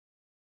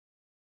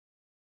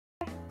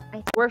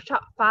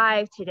workshop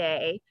 5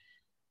 today.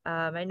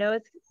 I know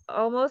it's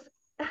almost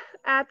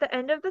at the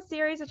end of the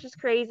series, which is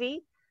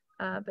crazy.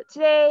 But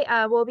today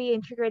we'll be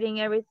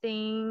integrating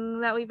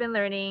everything that we've been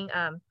learning.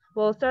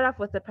 We'll start off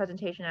with the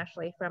presentation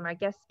actually from our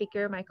guest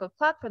speaker, Michael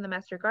Kluk from the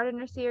Master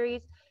Gardener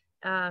series.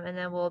 And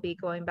then we'll be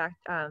going back,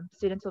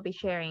 students will be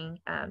sharing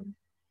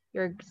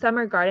your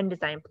summer garden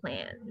design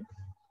plans.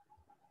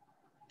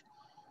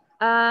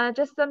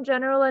 Just some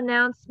general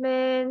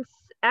announcements.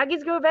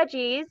 Aggie's Grow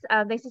Veggies,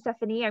 thanks to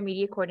Stephanie, our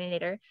media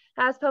coordinator,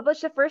 has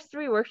published the first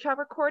 3 workshop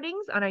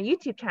recordings on our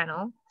YouTube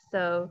channel.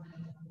 So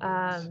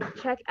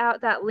check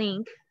out that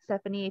link,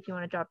 Stephanie, if you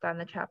want to drop that in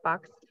the chat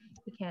box,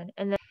 you can.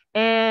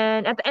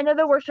 And at the end of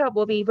the workshop,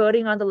 we'll be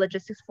voting on the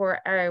logistics for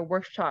our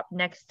workshop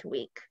next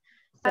week.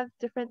 We have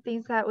different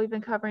things that we've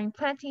been covering: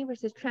 planting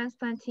versus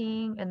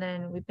transplanting, and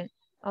then we've been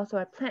also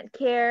at plant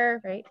care,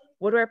 right?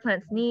 What do our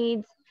plants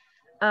need?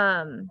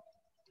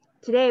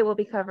 Today we'll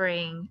be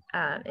covering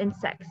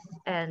insects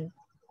and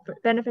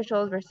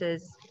beneficials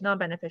versus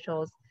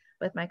non-beneficials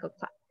with Michael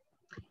Kluk.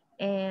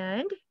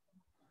 And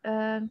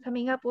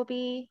coming up, we'll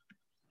be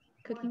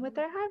cooking with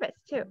our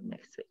harvest too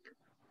next week.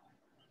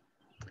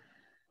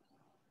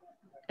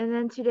 And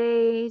then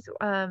today's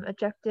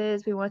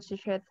objectives, we want to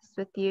share this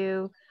with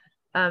you.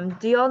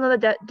 Do you all know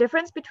the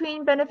difference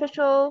between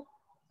beneficial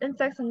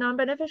insects and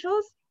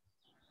non-beneficials?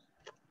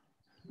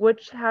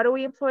 How do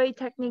we employ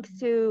techniques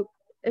to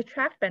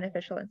attract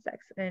beneficial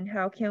insects, and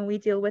how can we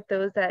deal with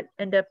those that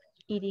end up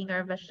eating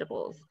our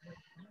vegetables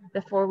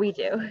before we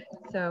do?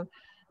 So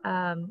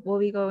we'll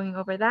be going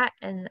over that,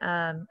 and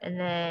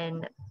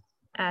then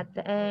at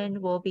the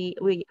end we're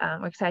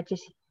excited to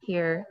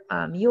hear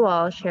you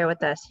all share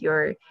with us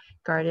your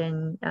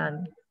garden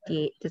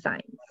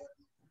designs.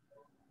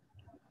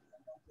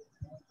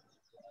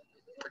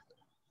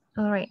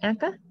 All right,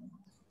 Anca.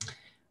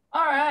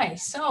 All right,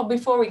 so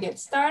before we get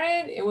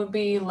started, it would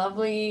be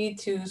lovely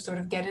to sort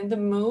of get in the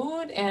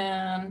mood,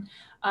 and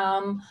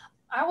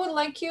I would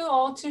like you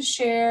all to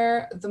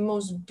share the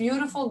most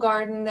beautiful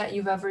garden that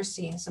you've ever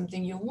seen,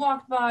 something you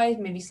walked by,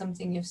 maybe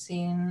something you've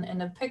seen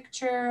in a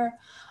picture.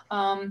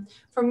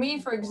 For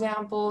me, for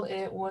example,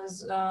 it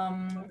was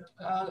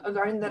a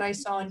garden that I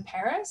saw in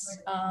Paris,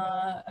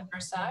 at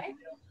Versailles.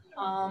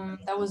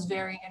 That was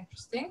very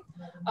interesting,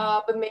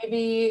 but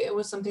maybe it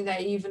was something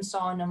that you even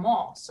saw in a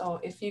mall.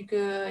 So if you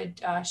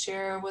could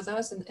share with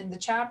us in the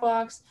chat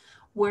box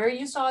where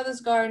you saw this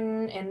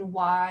garden and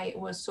why it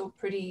was so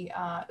pretty,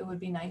 it would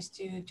be nice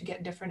to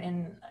get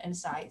different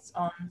insights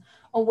on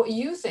what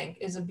you think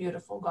is a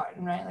beautiful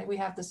garden, right? Like we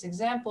have this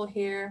example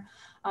here.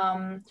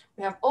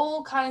 We have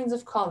all kinds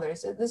of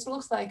colors. This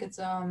looks like it's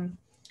a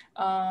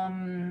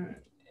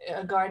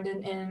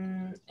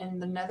garden in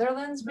the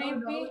Netherlands,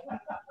 maybe.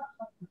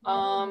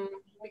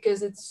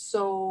 Because it's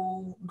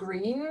so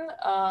green,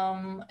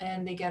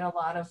 and they get a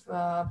lot of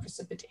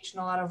precipitation,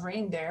 a lot of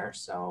rain there.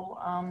 So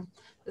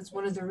that's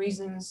one of the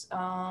reasons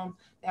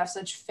they have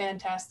such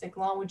fantastic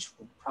lawn, which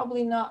would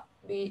probably not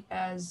be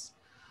as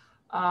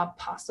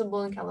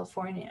possible in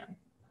California.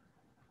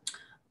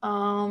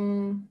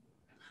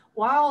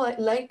 Wow,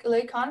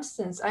 Lake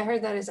Constance, I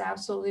heard that is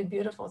absolutely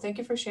beautiful. Thank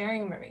you for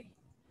sharing, Marie.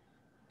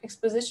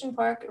 Exposition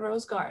Park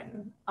Rose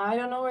Garden. I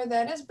don't know where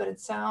that is, but it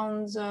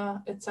sounds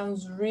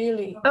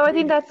really. Oh, I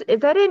think is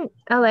that in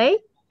LA,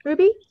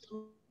 Ruby?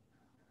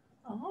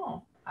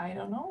 Oh, I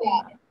don't know.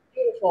 Yeah,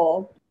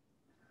 beautiful.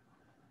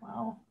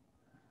 Wow.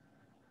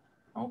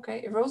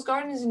 Okay, Rose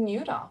Garden is in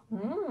Utah.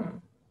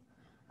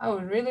 I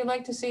would really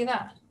like to see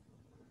that.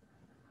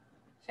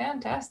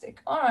 Fantastic.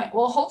 All right.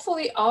 Well,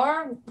 hopefully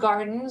our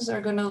gardens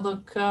are going to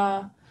look,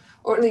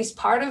 or at least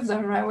part of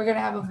them, right? We're going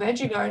to have a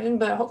veggie garden,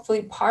 but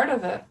hopefully part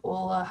of it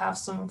will have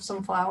some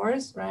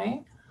flowers,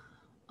 right?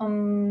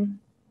 Oh,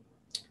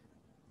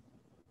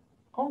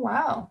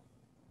 wow.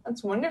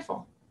 That's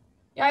wonderful.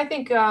 Yeah, I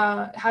think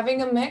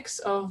having a mix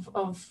of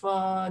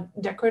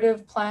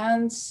decorative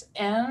plants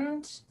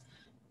and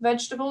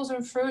vegetables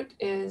and fruit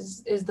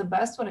is the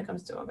best when it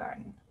comes to a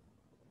garden.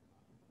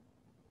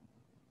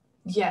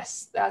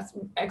 Yes, that's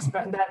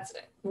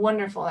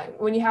wonderful. Like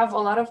when you have a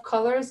lot of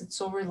colors, it's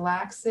so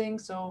relaxing,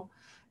 so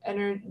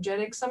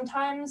energetic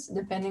sometimes,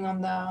 depending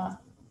on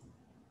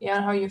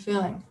how you're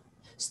feeling.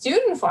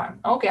 Student farm.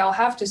 Okay, I'll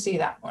have to see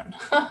that one.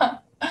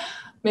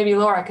 Maybe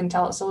Laura can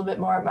tell us a little bit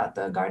more about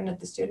the garden at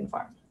the student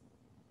farm.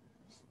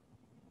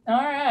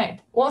 All right.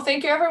 Well,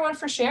 thank you everyone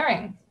for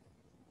sharing.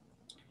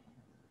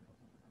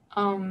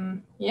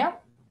 Yeah,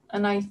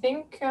 and I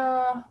think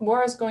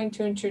Borah is going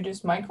to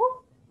introduce Michael.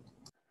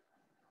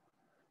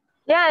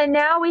 Yeah, and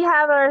now we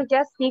have our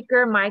guest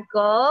speaker,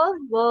 Michael.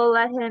 We'll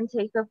let him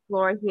take the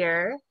floor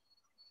here.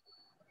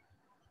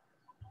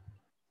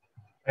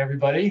 Hi,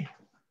 everybody.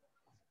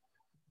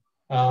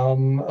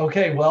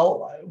 Okay,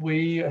 well,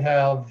 we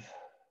have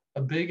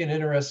a big and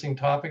interesting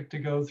topic to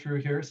go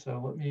through here,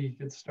 so let me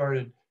get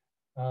started.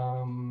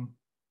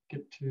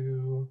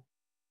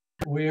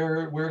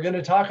 We're going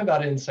to talk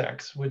about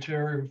insects, which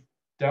are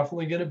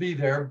definitely going to be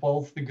there,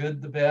 both the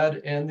good, the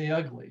bad, and the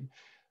ugly.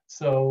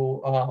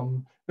 So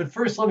But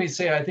first, let me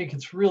say, I think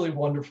it's really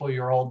wonderful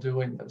you're all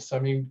doing this. I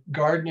mean,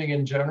 gardening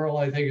in general,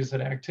 I think, is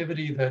an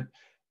activity that,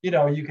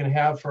 you can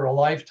have for a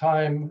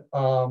lifetime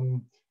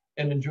and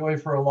enjoy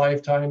for a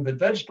lifetime. But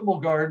vegetable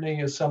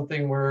gardening is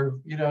something where,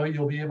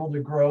 you'll be able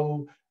to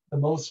grow the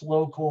most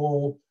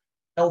local,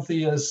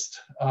 healthiest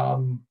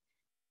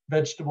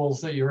vegetables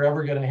that you're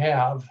ever going to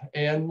have,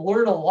 and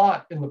learn a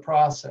lot in the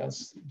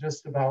process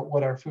just about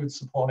what our food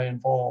supply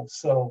involves.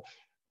 So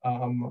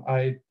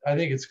I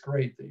think it's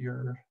great that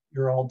you're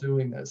all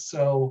doing this.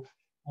 So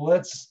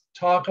let's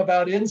talk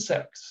about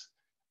insects.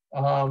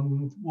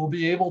 We'll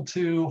be able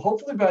to,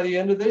 hopefully by the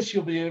end of this,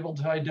 you'll be able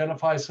to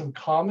identify some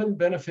common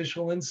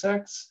beneficial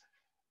insects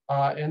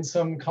and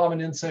some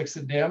common insects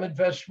that damage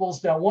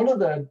vegetables. Now, one of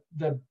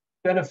the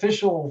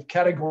beneficial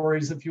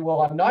categories, if you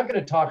will, I'm not going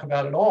to talk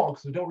about at all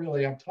because we don't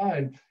really have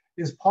time,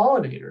 is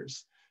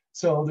pollinators.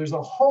 So there's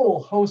a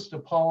whole host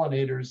of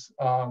pollinators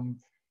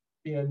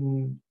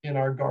in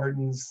our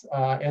gardens,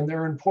 and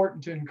they're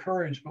important to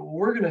encourage. But what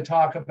we're going to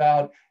talk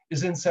about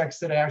is insects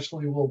that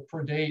actually will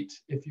predate,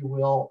 if you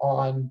will,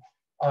 on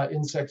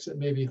insects that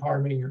may be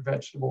harming your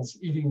vegetables,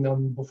 eating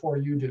them before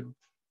you do.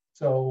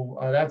 So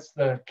that's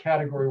the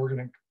category we're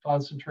going to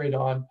concentrate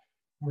on.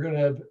 We're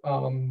going to,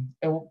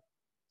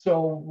 so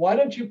why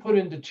don't you put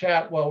into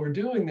chat while we're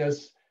doing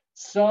this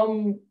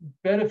some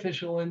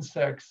beneficial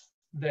insects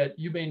that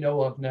you may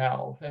know of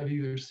now, have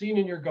either seen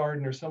in your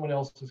garden or someone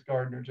else's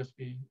garden, or just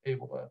be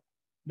able to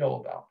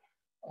know about.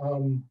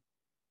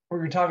 We're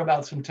going to talk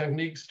about some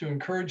techniques to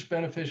encourage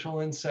beneficial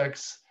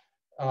insects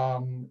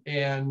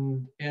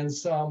and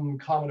some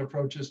common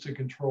approaches to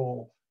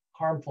control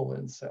harmful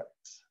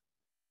insects.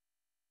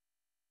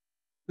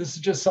 This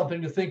is just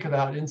something to think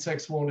about.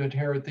 Insects won't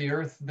inherit the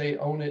earth, they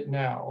own it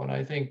now. And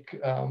I think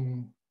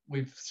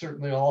we've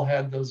certainly all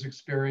had those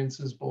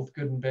experiences, both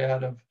good and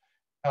bad, of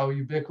how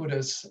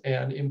ubiquitous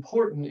and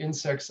important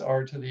insects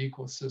are to the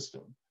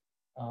ecosystem.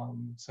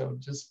 So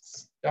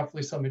just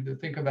definitely something to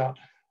think about.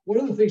 One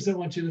of the things I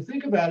want you to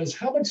think about is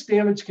how much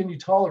damage can you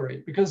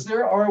tolerate? Because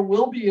there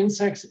will be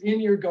insects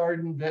in your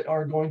garden that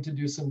are going to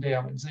do some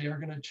damage. They are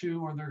going to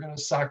chew, or they're going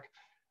to suck,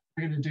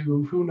 they're going to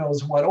do who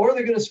knows what, or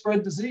they're going to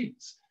spread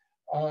disease.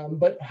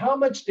 But how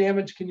much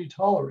damage can you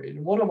tolerate?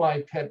 And one of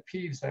my pet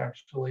peeves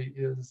actually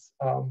is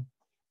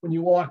when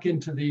you walk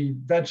into the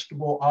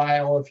vegetable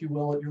aisle, if you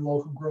will, at your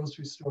local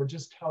grocery store,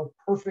 just how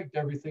perfect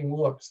everything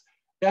looks.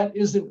 That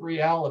isn't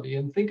reality.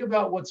 And think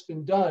about what's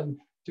been done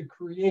to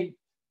create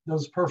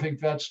those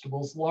perfect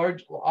vegetables.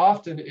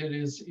 Often it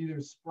is either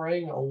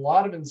spraying a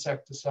lot of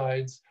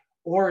insecticides,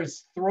 or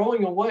it's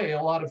throwing away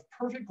a lot of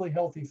perfectly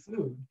healthy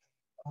food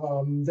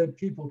that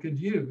people could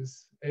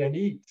use and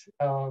eat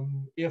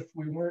if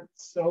we weren't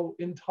so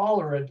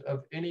intolerant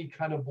of any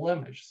kind of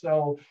blemish.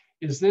 So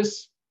is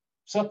this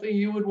something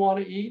you would want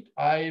to eat?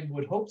 I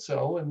would hope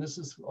so. And this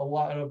is a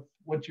lot of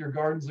what your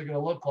gardens are going to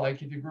look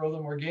like if you grow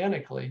them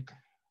organically.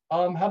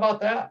 How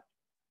about that?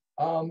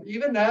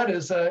 Even that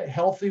is a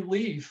healthy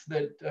leaf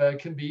that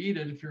can be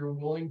eaten if you're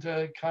willing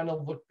to kind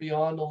of look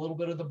beyond a little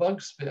bit of the bug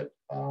spit.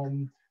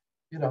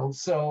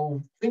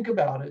 So think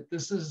about it.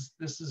 This is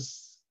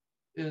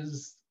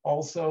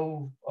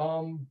also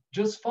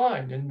just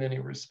fine in many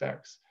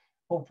respects.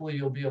 Hopefully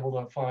you'll be able to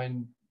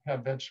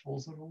have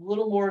vegetables that are a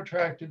little more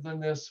attractive than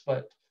this,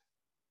 but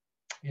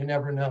you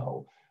never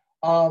know.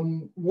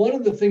 One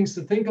of the things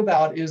to think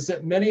about is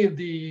that many of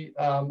the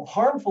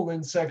harmful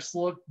insects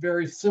look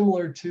very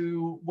similar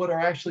to what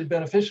are actually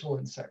beneficial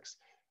insects.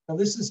 Now,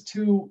 this is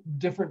two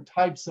different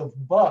types of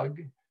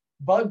bug.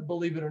 Bug,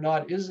 believe it or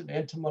not, is an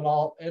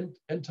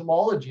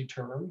entomology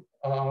term.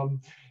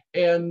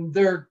 And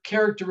they're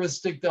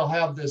characteristic. They'll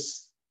have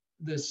this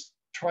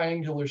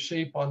triangular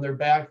shape on their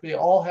back. They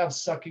all have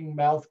sucking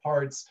mouth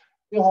parts.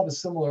 They all have a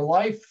similar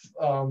life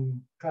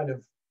kind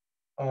of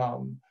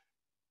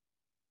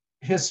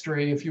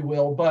history, if you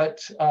will,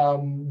 but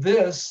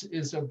this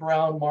is a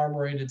brown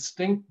marmorated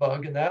stink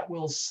bug, and that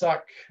will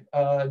suck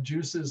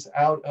juices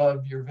out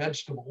of your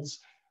vegetables.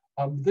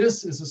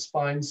 This is a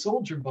spine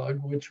soldier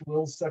bug, which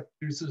will suck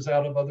juices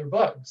out of other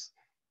bugs,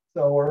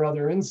 or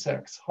other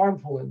insects,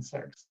 harmful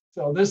insects.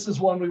 So this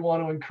is one we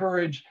want to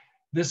encourage.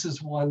 This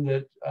is one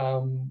that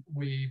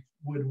we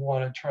would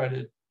want to try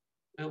to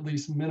at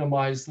least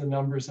minimize the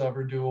numbers of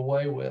or do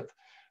away with.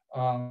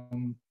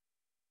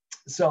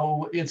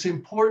 So it's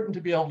important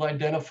to be able to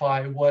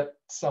identify what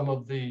some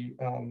of the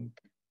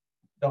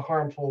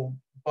harmful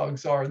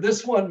bugs are.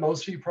 This one,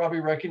 most of you probably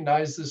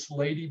recognize this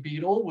lady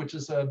beetle, which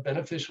is a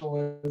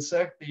beneficial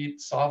insect. They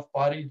eat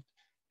soft-bodied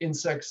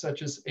insects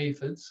such as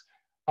aphids.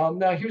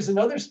 Now here's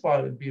another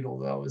spotted beetle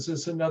though. Is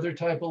this another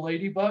type of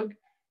ladybug?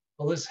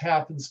 Well, this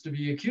happens to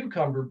be a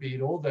cucumber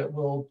beetle that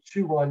will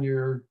chew on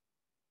your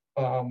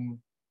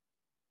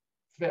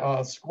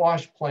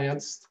squash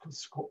plants,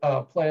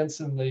 plants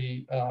in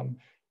the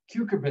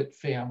cucurbit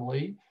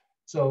family,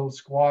 so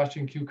squash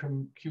and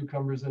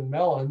cucumbers and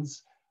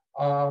melons.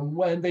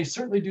 When they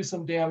certainly do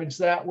some damage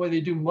that way,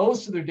 they do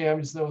most of their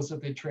damage though is if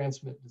they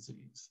transmit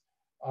disease.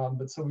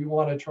 But so we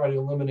want to try to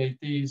eliminate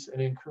these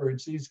and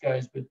encourage these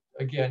guys. But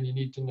again, you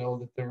need to know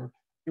that they're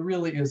It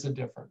really is a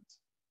difference.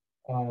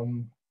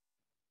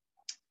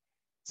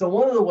 So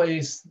one of the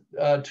ways,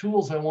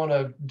 tools I want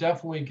to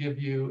definitely give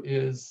you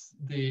is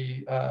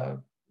the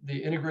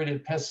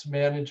integrated pest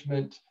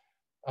management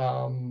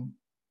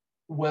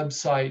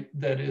website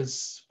that is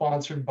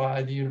sponsored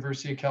by the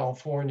University of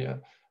California.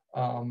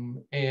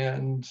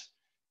 And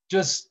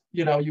just,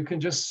 you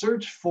can just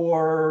search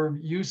for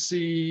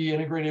UC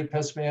Integrated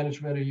Pest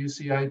Management or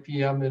UC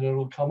IPM and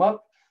it'll come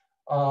up.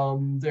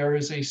 There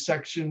is a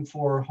section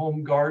for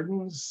home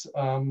gardens.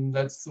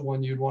 That's the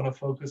one you'd want to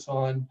focus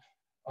on.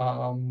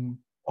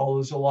 Although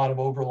there's a lot of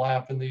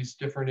overlap in these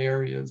different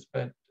areas,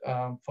 but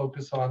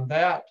focus on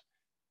that.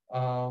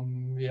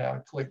 Yeah,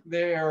 click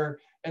there.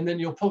 And then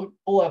you'll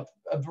pull up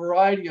a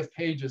variety of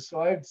pages.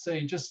 So I'd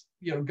say just,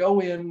 go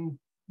in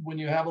when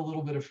you have a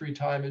little bit of free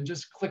time and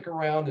just click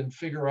around and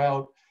figure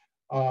out,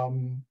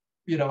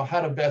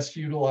 how to best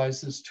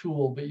utilize this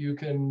tool. But you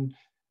can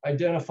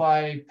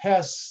identify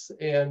pests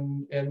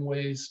and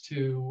ways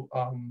to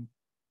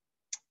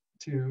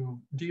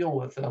deal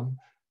with them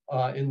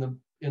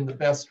in the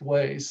best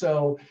way.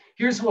 So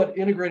here's what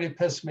integrated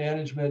pest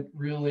management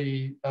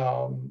really,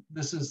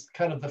 this is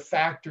kind of the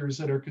factors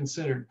that are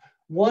considered.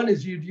 One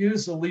is you'd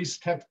use the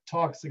least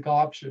toxic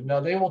option.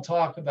 Now they will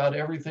talk about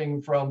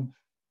everything from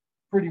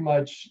pretty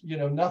much,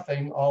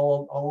 nothing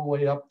all the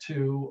way up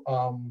to,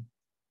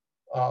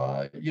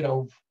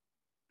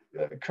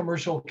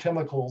 commercial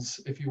chemicals,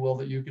 if you will,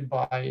 that you could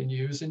buy and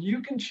use. And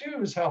you can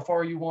choose how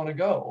far you want to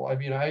go. I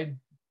mean, I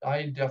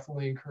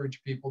definitely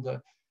encourage people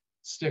to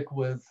stick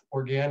with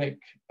organic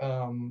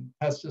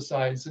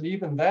pesticides. And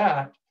even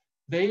that,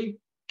 they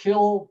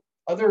kill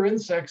other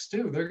insects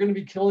too. They're going to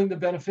be killing the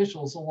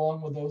beneficials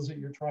along with those that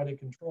you're trying to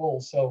control.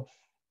 So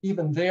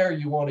even there,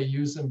 you want to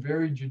use them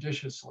very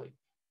judiciously.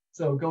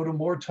 So go to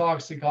more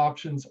toxic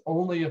options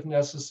only if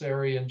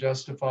necessary and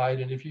justified,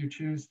 and if you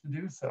choose to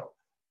do so.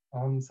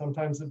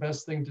 Sometimes the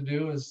best thing to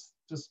do is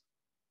just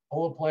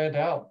pull a plant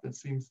out that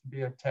seems to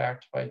be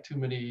attacked by too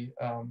many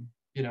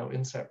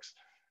insects.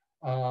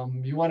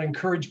 You want to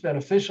encourage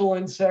beneficial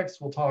insects.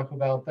 We'll talk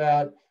about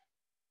that.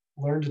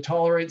 Learn to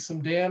tolerate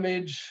some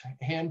damage.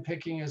 Hand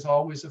picking is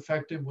always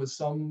effective with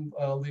some,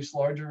 at least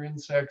larger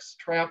insects.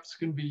 Traps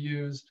can be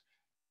used.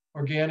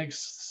 Organic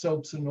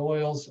soaps and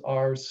oils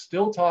are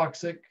still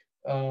toxic.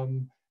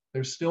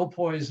 They're still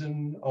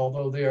poison,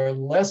 although they are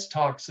less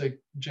toxic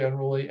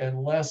generally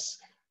and less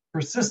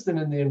persistent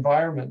in the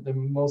environment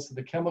than most of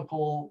the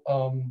chemical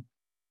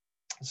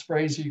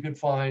sprays you could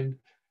find.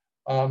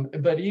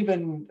 But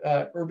even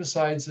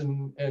herbicides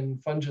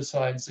and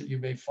fungicides that you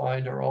may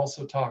find are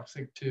also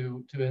toxic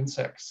to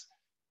insects,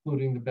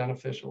 including the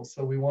beneficials.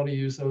 So we want to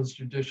use those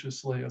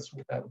judiciously as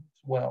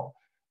well.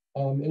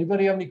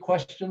 Anybody have any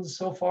questions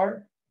so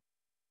far?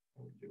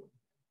 I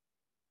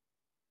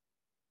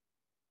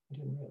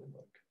didn't really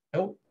look.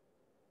 Nope.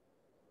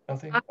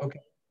 Nothing?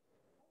 Okay.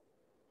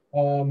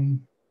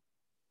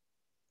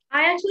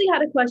 I actually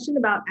had a question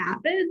about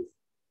aphids.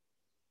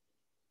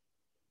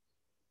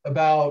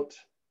 About?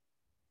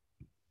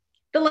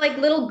 The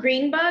little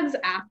green bugs,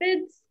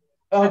 aphids.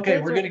 Okay,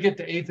 we're going to get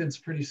to aphids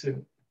pretty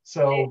soon.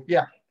 So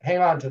yeah, hang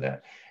on to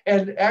that.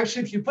 And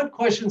actually, if you put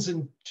questions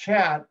in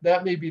chat,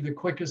 that may be the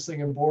quickest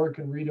thing, and Borah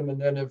can read them. And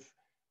then if,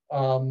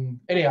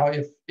 anyhow,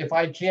 if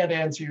I can't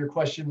answer your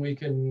question, we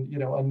can,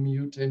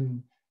 unmute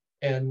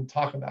and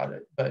talk about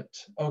it. But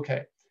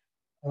okay.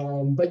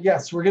 But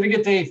yes, we're going to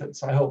get to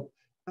aphids, I hope.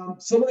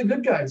 Some of the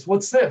good guys,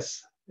 what's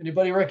this?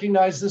 Anybody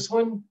recognize this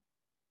one?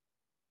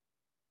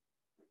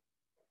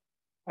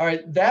 All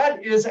right,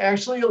 that is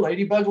actually a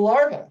ladybug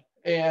larva,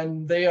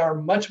 and they are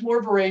much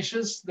more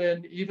voracious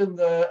than even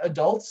the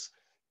adults.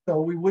 So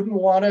we wouldn't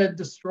want to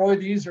destroy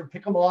these or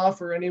pick them off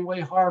or any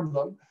way harm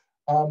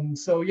them.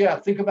 So yeah,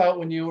 think about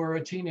when you were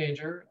a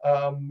teenager,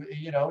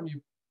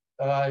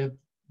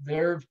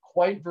 they're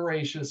quite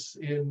voracious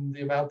in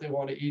the amount they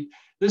want to eat.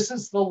 This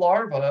is the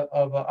larva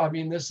of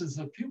this is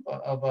the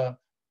pupa of a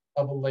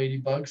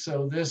ladybug.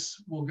 So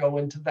this will go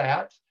into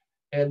that,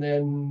 and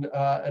then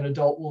an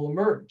adult will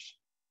emerge.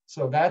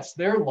 So that's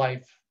their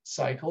life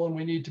cycle, and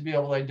we need to be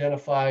able to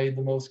identify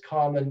the most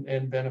common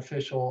and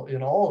beneficial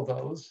in all of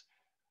those.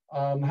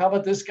 How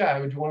about this guy?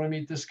 Would you want to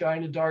meet this guy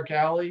in a dark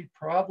alley?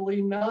 Probably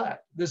not.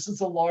 This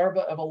is a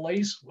larva of a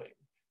lacewing.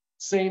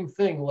 Same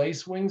thing,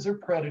 lacewings are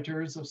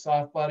predators of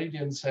soft-bodied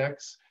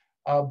insects,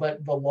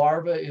 but the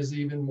larva is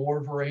even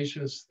more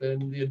voracious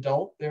than the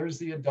adult. There's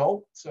the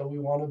adult, so we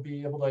want to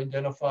be able to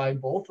identify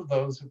both of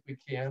those if we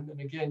can. And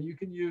again, you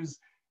can use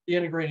the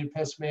Integrated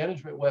Pest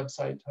Management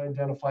website to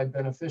identify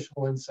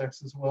beneficial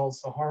insects as well as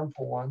the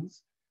harmful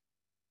ones.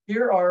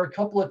 Here are a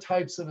couple of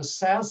types of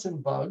assassin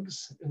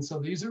bugs. And so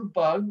these are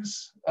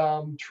bugs,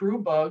 true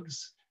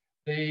bugs.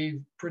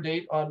 They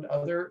predate on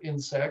other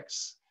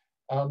insects.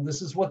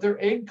 This is what their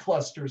egg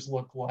clusters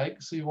look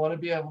like. So you want to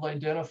be able to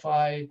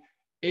identify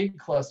egg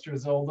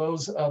clusters, though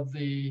those of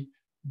the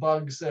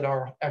bugs that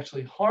are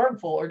actually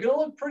harmful are going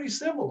to look pretty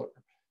similar.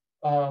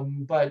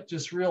 But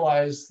just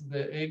realize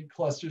the egg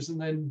clusters, and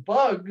then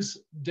bugs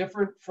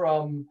different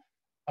from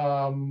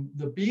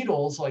the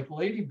beetles, like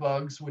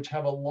ladybugs, which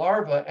have a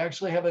larva,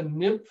 actually have a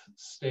nymph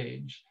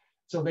stage.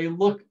 So they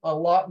look a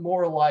lot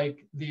more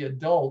like the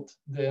adult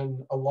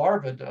than a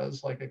larva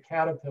does, like a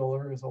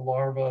caterpillar is a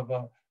larva of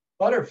a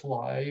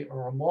butterfly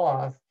or a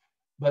moth,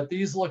 but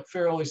these look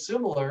fairly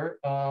similar.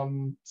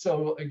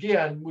 So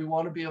again, we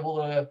want to be able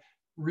to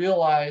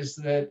realize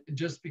that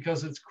just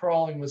because it's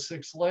crawling with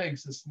 6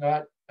 legs, it's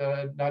not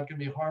going to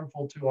be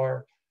harmful to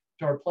our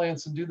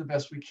plants, and do the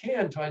best we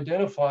can to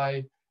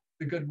identify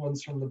the good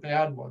ones from the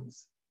bad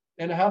ones.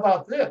 And how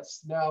about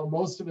this? Now,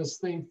 most of us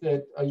think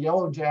that a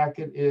yellow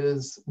jacket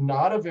is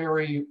not a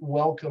very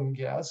welcome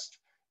guest.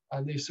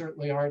 They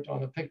certainly aren't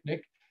on a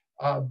picnic,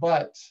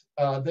 but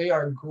they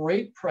are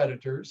great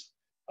predators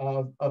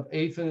of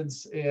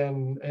aphids,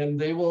 and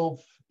they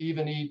will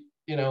even eat,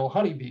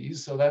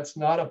 honeybees. So that's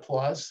not a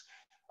plus,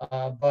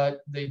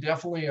 but they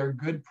definitely are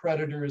good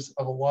predators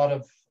of a lot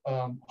of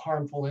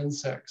harmful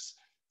insects.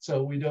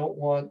 So we don't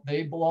want,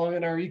 they belong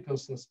in our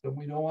ecosystem.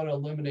 We don't want to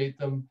eliminate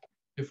them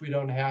if we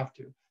don't have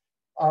to.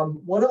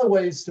 One of the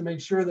ways to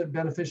make sure that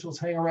beneficials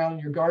hang around in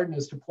your garden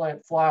is to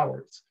plant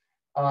flowers.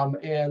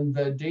 And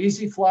the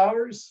daisy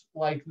flowers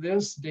like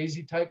this,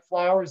 daisy type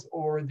flowers,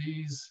 or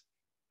these,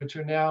 which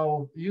are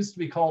now, used to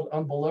be called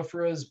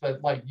umbelliferas,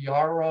 but like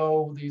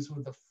yarrow, these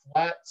with the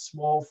flat,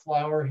 small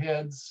flower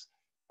heads.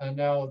 And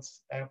now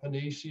it's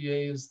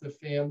Aponaceae is the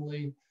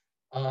family.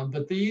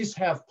 But these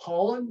have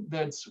pollen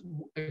that's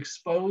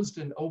exposed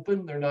and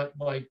open. They're not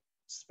like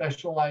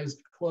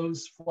specialized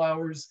closed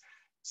flowers.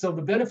 So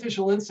the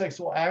beneficial insects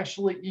will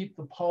actually eat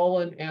the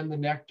pollen and the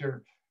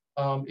nectar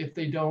if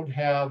they don't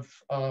have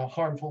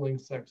harmful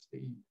insects to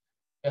eat.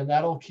 And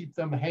that'll keep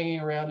them hanging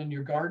around in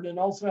your garden, and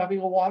also having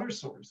a water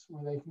source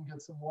where they can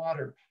get some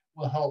water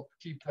will help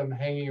keep them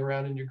hanging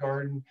around in your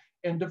garden.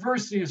 And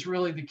diversity is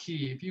really the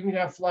key. If you can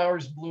have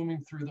flowers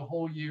blooming through the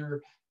whole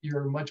year,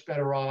 you're much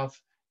better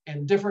off,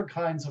 and different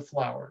kinds of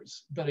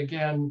flowers. But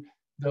again,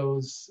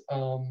 those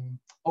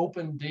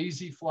open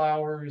daisy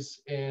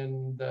flowers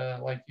and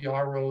like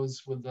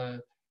yarrows with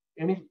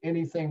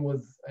anything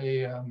with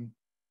a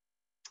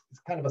it's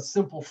kind of a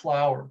simple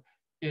flower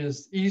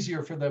is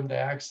easier for them to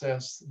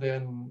access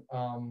than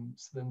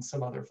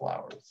some other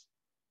flowers.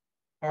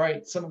 All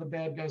right, some of the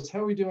bad guys. How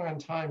are we doing on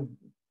time?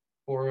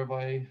 Or have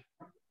I?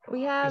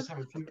 We have,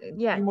 a few,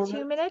 yeah, few more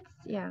 2 minutes.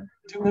 Yeah.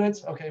 2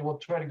 minutes? Okay, we'll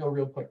try to go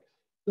real quick.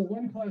 So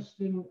one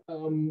question,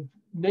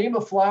 name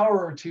a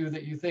flower or two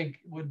that you think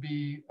would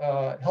be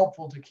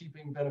helpful to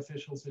keeping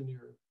beneficials in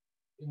your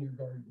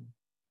garden,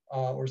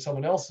 or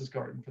someone else's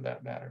garden for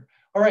that matter.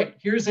 All right,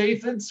 here's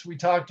aphids. We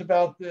talked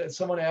about this.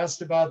 Someone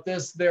asked about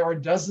this. There are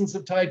dozens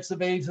of types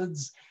of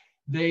aphids.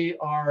 They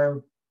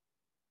are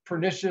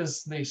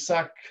pernicious. They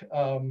suck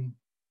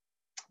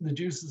the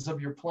juices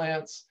of your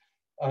plants.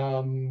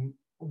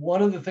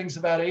 One of the things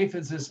about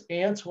aphids is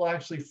ants will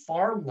actually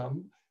farm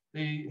them.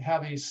 They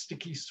have a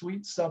sticky,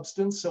 sweet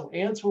substance, so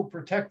ants will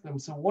protect them.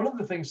 So one of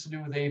the things to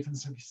do with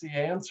aphids, if you see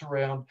ants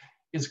around,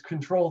 is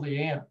control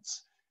the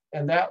ants.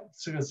 And that,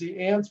 so the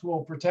ants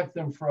will protect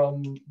them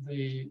from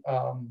the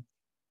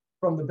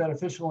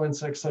beneficial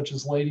insects such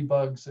as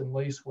ladybugs and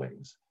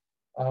lacewings.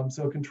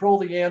 So control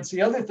the ants.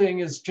 The other thing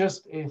is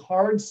just a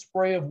hard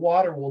spray of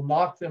water will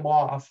knock them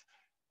off.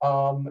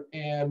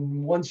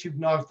 And once you've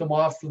knocked them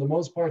off, for the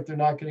most part, they're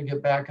not going to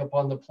get back up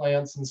on the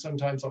plants. And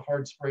sometimes a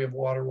hard spray of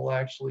water will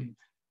actually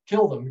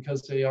kill them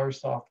because they are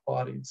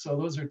soft-bodied. So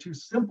those are 2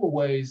 simple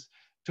ways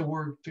to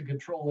work to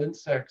control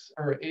insects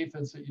or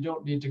aphids that you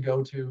don't need to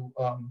go to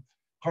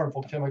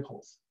harmful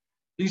chemicals.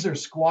 These are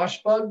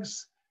squash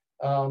bugs.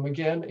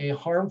 Again, a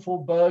harmful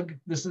bug.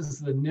 This is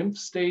the nymph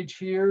stage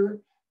here.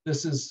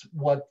 This is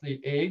what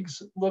the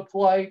eggs look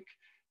like.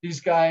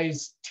 These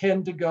guys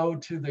tend to go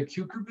to the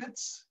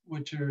cucurbits,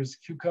 which is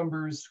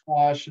cucumbers,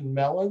 squash, and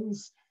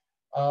melons.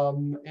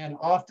 And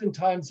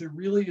oftentimes there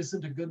really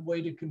isn't a good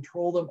way to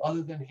control them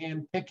other than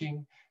hand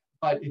picking.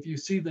 But if you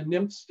see the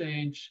nymph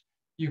stage,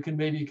 you can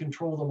maybe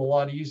control them a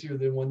lot easier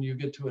than when you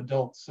get to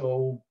adults.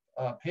 So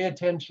pay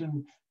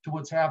attention to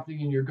what's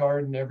happening in your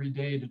garden every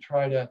day to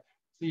try to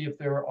see if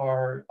there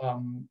are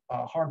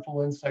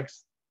harmful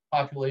insects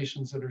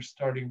populations that are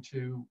starting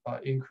to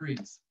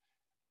increase.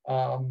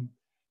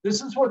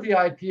 This is what the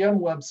IPM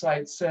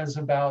website says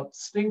about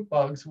stink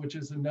bugs, which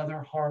is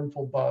another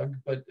harmful bug,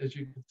 but as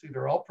you can see,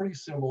 they're all pretty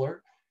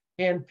similar.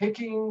 And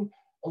picking,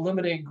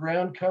 eliminate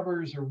ground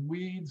covers or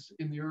weeds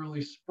in the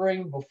early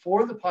spring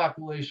before the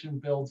population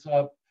builds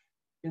up.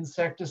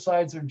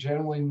 Insecticides are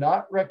generally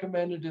not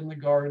recommended in the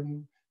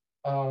garden,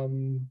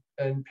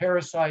 and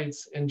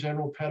parasites and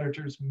general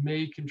predators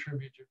may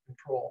contribute to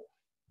control.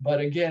 But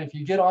again, if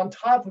you get on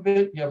top of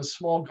it, you have a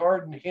small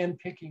garden, hand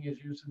picking is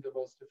usually the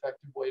most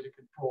effective way to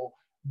control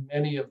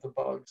many of the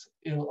bugs,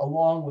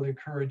 along with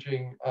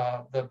encouraging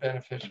the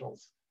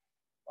beneficials.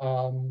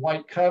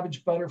 White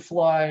cabbage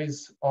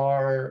butterflies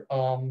are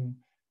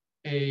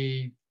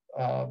a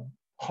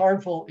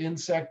harmful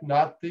insect,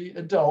 not the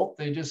adult.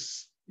 They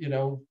just,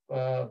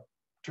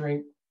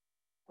 drink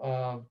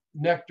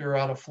nectar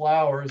out of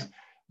flowers.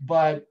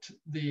 But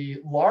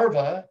the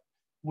larva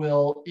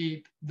will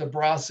eat the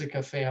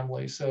Brassica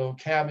family. So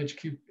cabbage,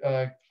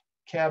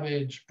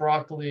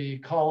 broccoli,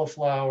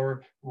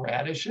 cauliflower,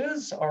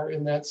 radishes are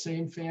in that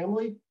same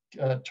family.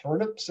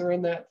 Turnips are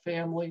in that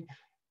family,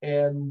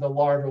 and the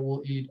larva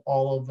will eat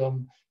all of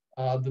them.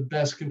 The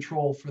best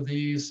control for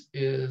these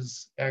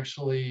is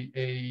actually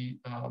a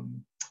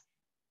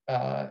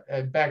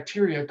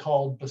bacteria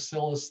called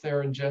Bacillus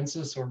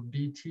thuringiensis, or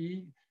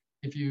BT,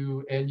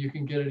 and you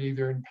can get it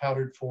either in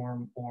powdered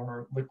form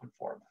or liquid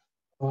form.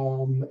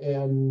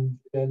 And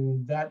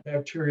that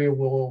bacteria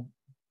will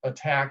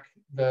attack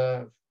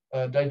the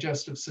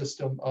digestive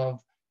system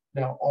of,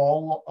 now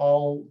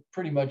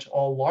pretty much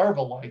all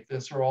larvae like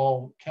this are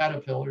all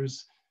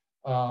caterpillars.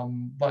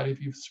 But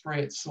if you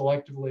spray it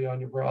selectively on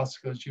your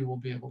brassicas, you will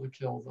be able to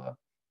kill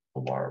the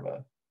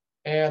larva.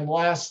 And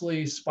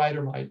lastly,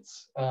 spider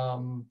mites.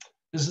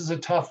 This is a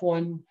tough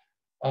one.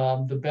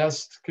 The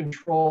best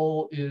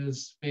control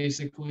is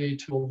basically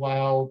to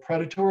allow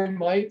predatory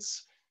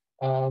mites.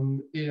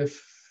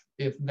 If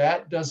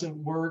that doesn't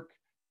work,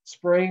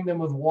 spraying them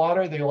with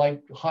water, they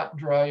like hot,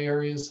 dry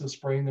areas, so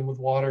spraying them with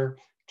water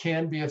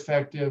can be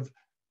effective.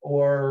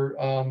 Or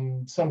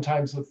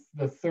sometimes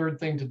the third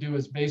thing to do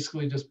is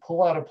basically just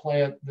pull out a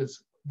plant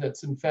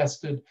that's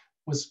infested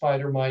with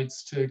spider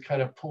mites to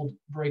kind of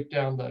bring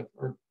down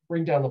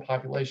the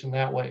population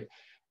that way.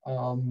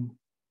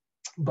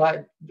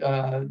 But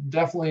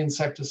definitely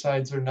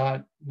insecticides are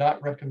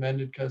not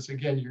recommended, because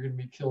again, you're going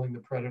to be killing the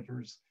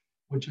predators,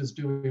 which is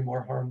doing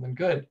more harm than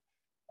good.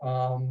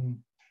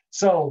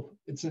 So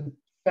it's a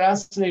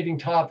fascinating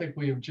topic.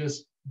 We have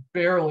just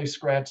barely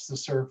scratched the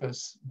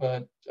surface,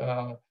 but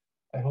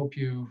I hope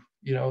you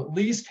at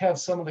least have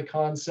some of the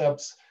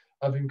concepts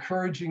of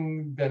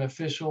encouraging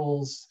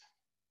beneficials,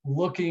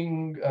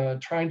 looking,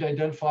 trying to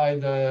identify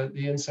the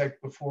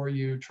insect before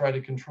you try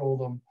to control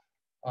them,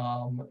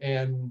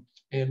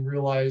 and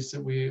realize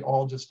that we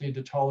all just need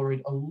to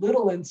tolerate a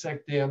little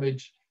insect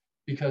damage,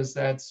 because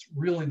that's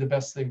really the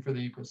best thing for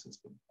the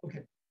ecosystem.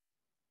 Okay.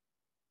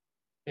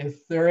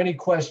 If there are any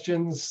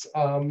questions,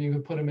 you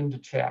can put them into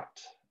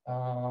chat,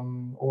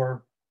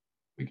 or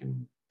we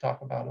can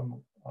talk about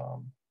them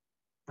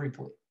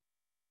briefly.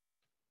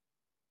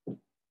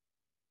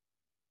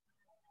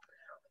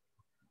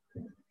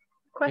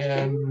 Question?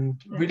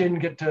 And we didn't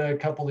get to a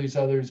couple of these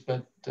others,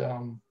 but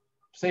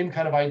same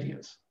kind of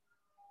ideas.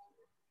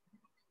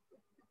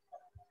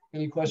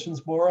 Any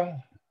questions,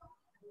 Borah?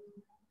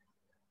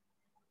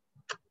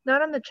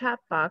 Not on the chat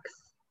box.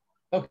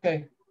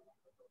 Okay.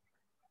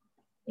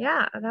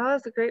 Yeah, that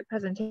was a great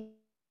presentation.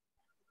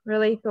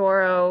 Really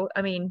thorough.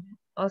 I mean,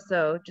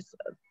 also just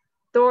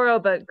thorough,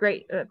 but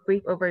great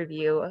brief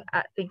overview.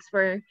 Thanks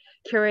for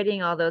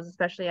curating all those,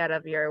 especially out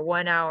of your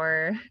 1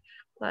 hour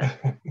plus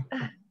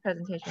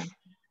presentation.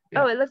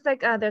 Yeah. Oh, it looks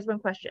like there's one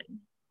question.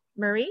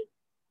 Marie?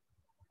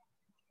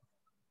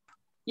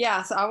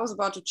 Yeah, so I was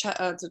about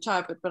to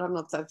type it, but I'm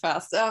not that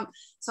fast.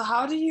 So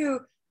how do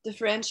you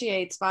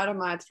differentiate spider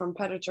mites from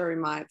predatory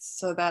mites,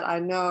 so that I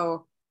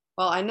know,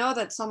 well, I know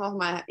that some of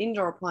my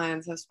indoor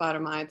plants have spider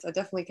mites. I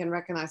definitely can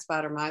recognize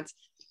spider mites,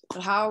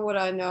 but how would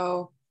I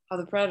know how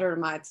the predator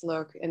mites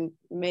look, and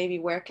maybe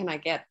where can I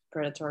get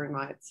predatory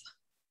mites?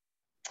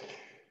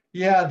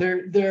 Yeah,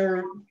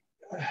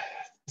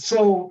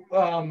 so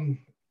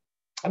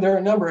there are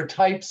a number of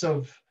types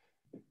of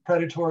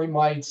predatory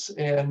mites,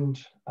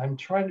 and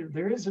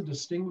there is a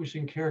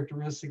distinguishing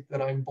characteristic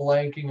that I'm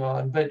blanking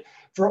on, but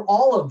for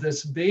all of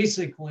this,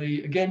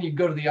 basically, again, you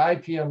go to the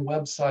IPM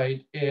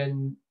website,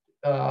 and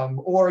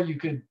or you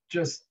could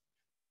just,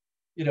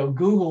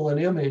 Google an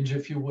image,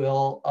 if you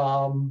will,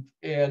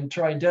 and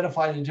try to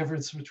identify the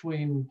difference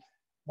between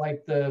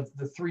like the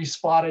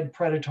three-spotted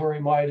predatory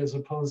mite as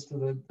opposed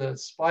to the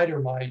spider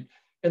mite.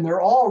 And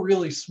they're all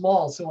really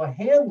small. So a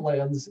hand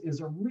lens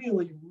is a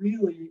really,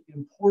 really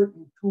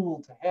important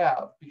tool to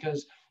have,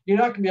 because you're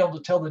not gonna be able to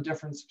tell the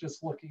difference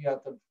just looking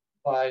at them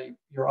by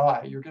your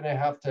eye. You're gonna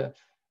have to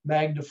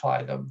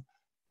magnify them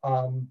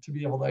to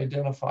be able to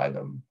identify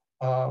them.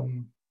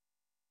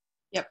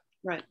 Yep,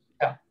 right.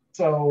 Yeah,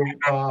 so,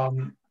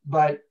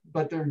 but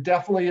there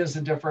definitely is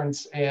a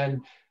difference.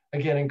 And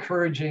again,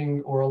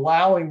 encouraging or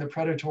allowing the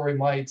predatory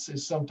mites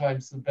is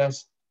sometimes the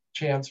best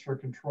chance for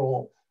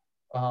control.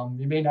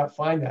 You may not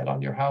find that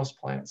on your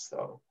houseplants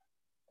though,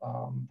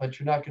 but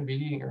you're not going to be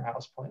eating your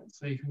houseplants.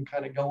 So you can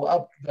kind of go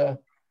up the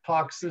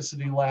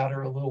toxicity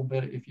ladder a little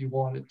bit if you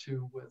wanted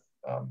to with,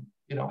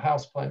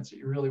 houseplants that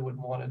you really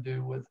wouldn't want to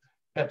do with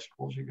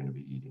vegetables you're going to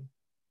be eating.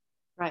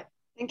 Right,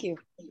 thank you.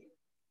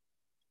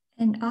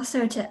 And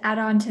also to add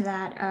on to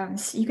that,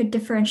 so you could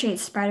differentiate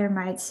spider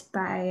mites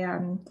by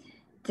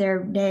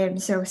their name.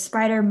 So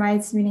spider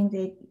mites, meaning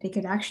they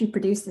could actually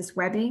produce this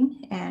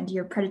webbing, and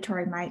your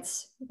predatory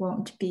mites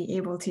won't be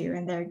able to.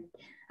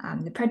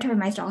 And the predatory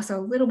mites are also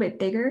a little bit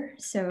bigger,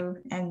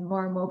 and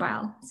more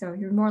mobile. So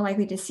you're more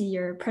likely to see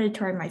your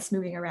predatory mites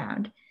moving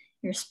around.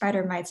 Your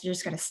spider mites are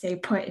just going to stay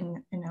put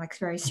in like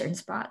very certain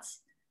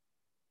spots.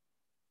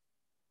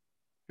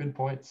 Good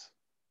points.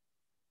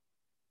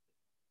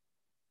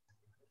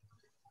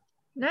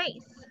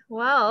 Nice.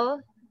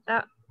 Well,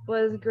 that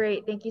was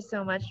great. Thank you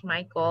so much,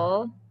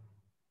 Michael.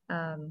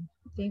 I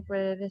think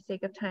for the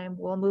sake of time,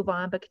 we'll move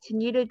on, but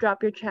continue to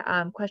drop your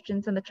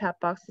questions in the chat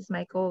box, as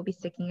Michael will be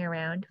sticking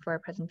around for our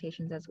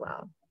presentations as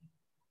well.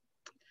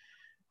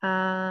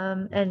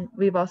 And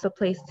we've also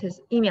placed his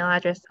email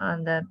address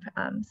on the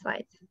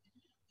slides.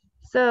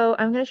 So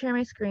I'm going to share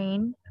my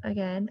screen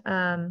again.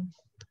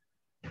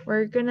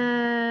 We're going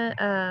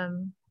to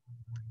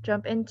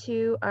jump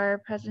into our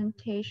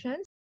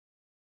presentations.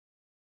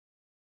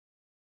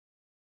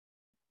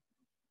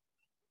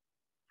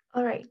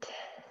 All right,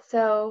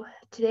 so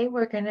today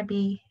we're going to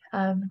be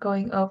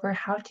going over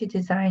how to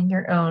design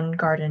your own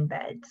garden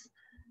beds,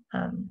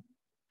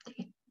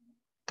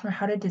 or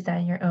how to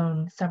design your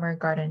own summer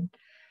garden.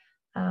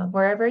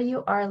 Wherever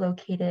you are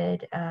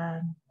located,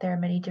 there are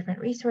many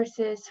different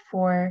resources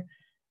for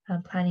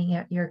planning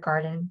out your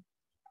garden.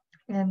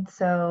 And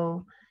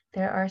so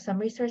there are some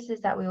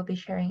resources that we will be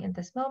sharing in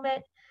this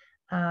moment.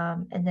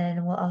 And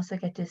then we'll also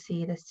get to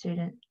see the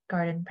student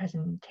garden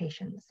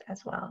presentations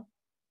as well.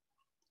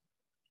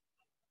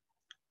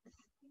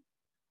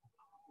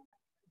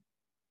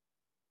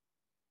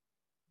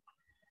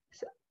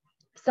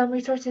 Some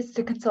resources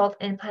to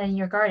consult in planning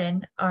your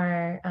garden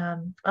are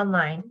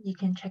online. You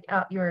can check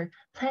out your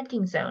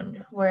planting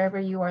zone wherever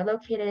you are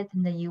located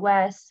in the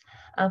US.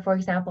 For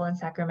example, in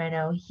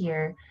Sacramento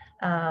here,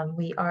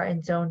 we are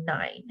in zone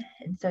 9.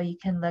 And so you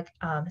can look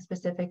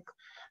specific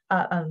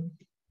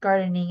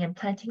gardening and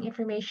planting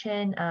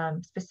information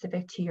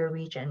specific to your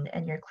region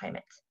and your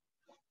climate.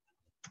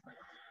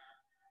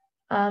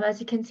 As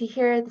you can see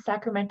here, the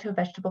Sacramento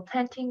Vegetable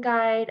Planting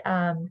Guide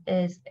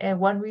is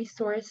one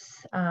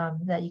resource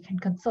that you can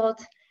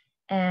consult,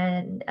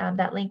 and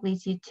that link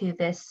leads you to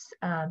this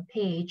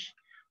page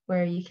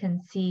where you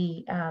can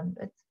see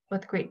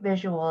with great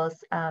visuals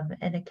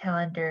and a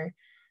calendar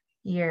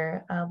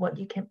year what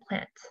you can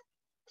plant.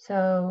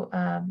 So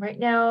right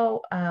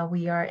now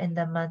we are in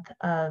the month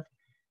of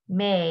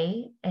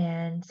May,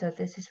 and so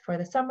this is for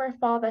the summer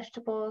fall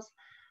vegetables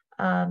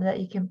that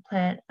you can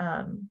plant.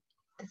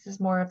 This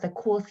is more of the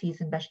cool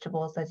season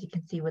vegetables, as you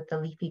can see with the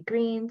leafy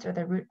greens or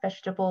the root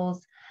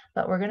vegetables,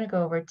 but we're going to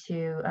go over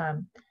to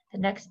the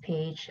next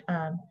page.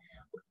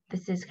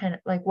 This is kind of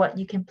like what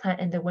you can plant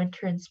in the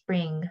winter and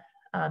spring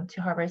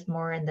to harvest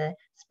more in the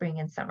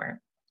spring and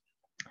summer.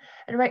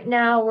 And right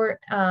now we're,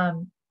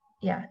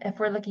 if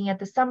we're looking at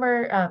the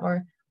summer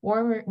or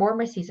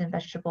warmer season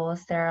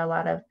vegetables, there are a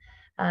lot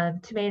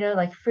of tomato,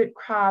 like fruit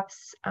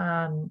crops,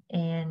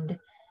 and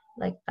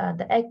like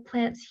the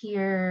eggplants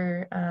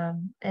here,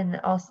 and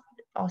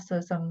also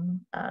some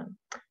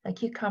like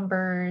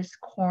cucumbers,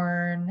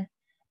 corn,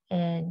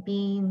 and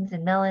beans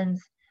and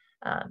melons.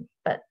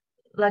 But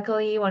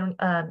luckily, when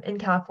in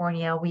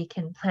California, we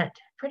can plant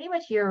pretty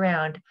much year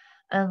round,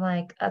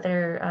 unlike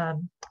other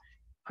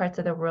parts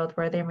of the world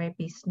where there might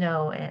be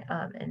snow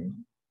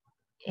and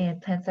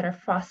plants that are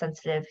frost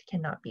sensitive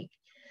cannot be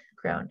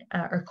grown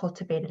or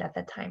cultivated at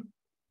that time.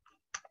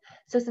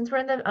 So since we're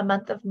in the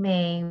month of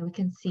May, we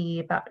can see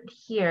about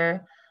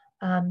here,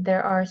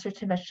 there are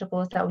certain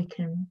vegetables that we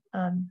can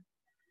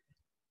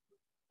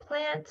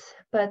plant,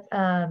 but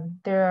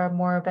there are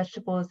more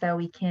vegetables that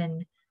we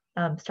can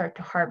start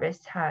to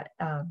harvest.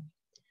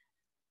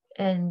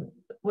 And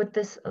with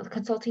this,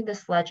 consulting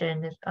this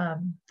legend,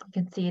 you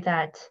can see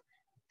that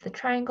the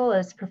triangle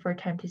is preferred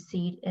time to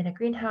seed in a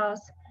greenhouse.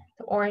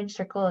 The orange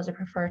circle is a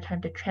preferred time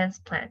to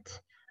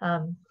transplant.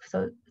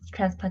 So it's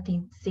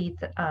transplanting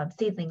seeds,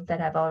 seedlings that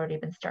have already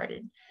been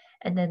started.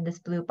 And then this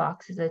blue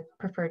box is a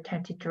preferred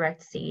time to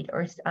direct seed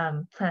or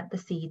plant the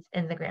seeds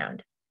in the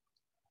ground.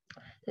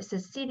 This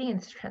is seeding and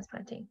this is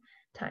transplanting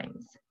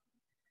times.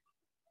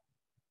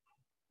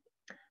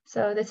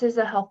 So this is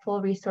a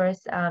helpful resource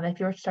if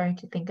you're starting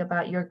to think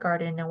about your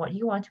garden and what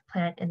you want to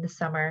plant in the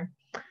summer.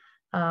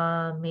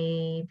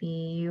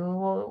 Maybe you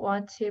will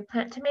want to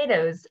plant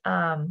tomatoes.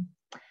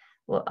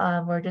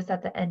 We're just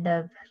at the end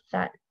of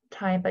that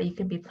time, but you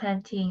can be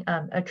planting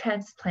or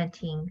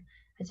transplanting,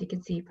 as you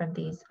can see from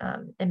these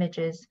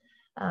images,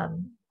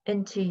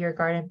 into your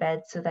garden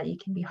bed so that you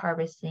can be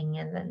harvesting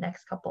in the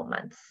next couple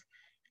months.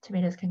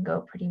 Tomatoes can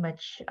go pretty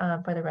much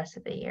for the rest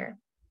of the year.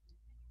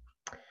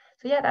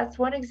 So yeah, that's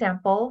one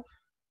example.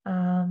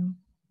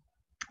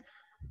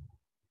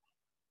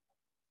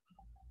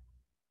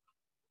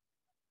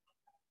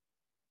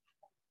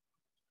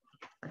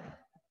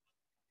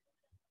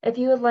 If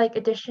you would like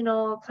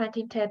additional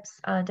planting tips,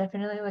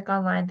 definitely look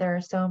online. There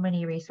are so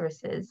many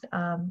resources,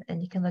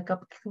 and you can look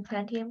up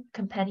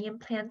companion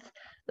plants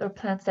or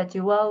plants that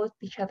do well with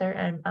each other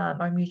and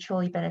are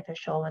mutually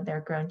beneficial when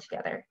they're grown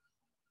together.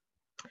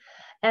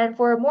 And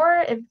for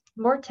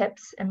more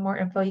tips and more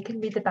info, you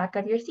can read the back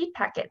of your seed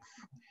packets.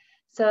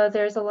 So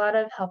there's a lot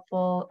of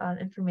helpful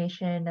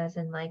information, as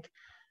in like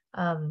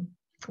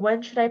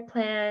when should I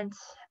plant,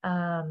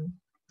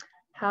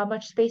 how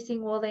much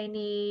spacing will they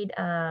need,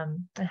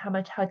 and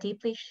how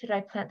deeply should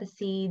I plant the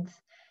seeds,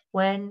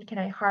 when can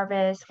I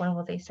harvest, when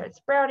will they start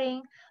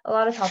sprouting. A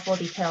lot of helpful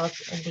details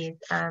in these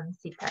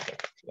seed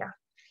packets. Yeah.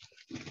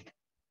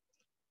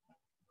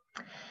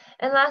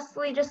 And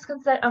lastly, just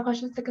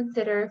questions to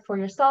consider for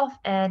yourself.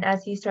 And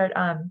as you start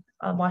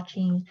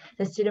watching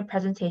the student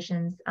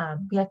presentations,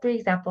 we have 3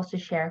 examples to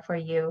share for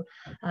you,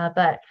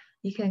 but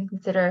you can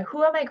consider,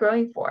 who am I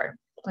growing for?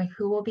 Like,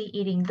 who will be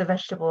eating the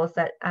vegetables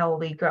that I will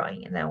be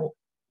growing? And then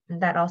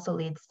that also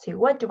leads to,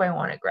 what do I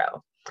want to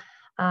grow?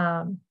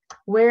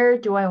 Where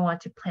do I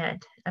want to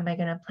plant? Am I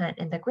going to plant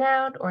in the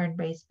ground or in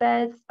raised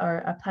beds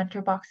or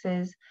planter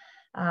boxes?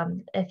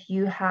 If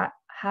you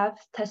have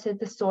tested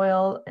the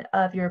soil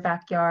of your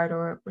backyard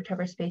or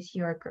whichever space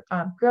you are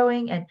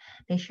growing, and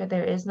make sure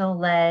there is no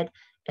lead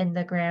in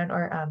the ground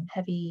or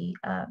heavy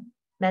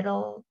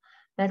metals,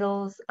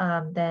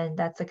 then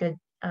that's good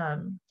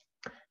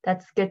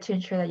to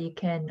ensure that you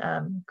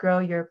can grow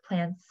your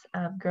plants,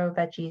 grow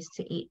veggies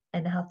to eat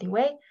in a healthy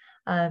way.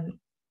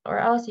 Or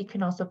else you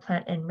can also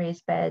plant in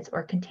raised beds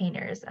or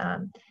containers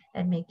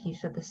and make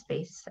use of the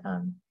space,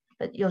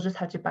 but you'll just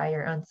have to buy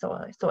your own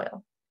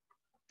soil.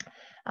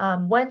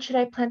 When should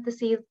I plant the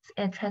seeds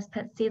and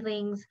transplant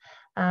seedlings?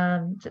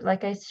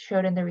 Like I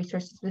showed in the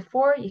resources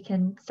before, you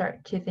can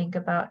start to think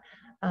about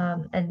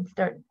and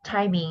start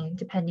timing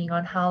depending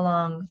on how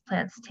long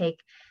plants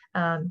take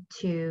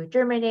to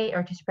germinate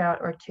or to sprout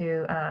or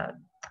to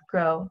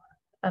grow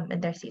in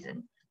their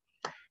season.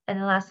 And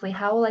then lastly,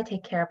 how will I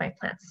take care of my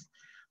plants?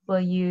 Will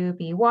you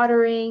be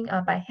watering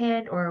by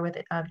hand or with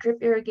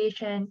drip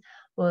irrigation?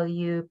 Will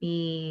you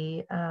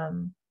be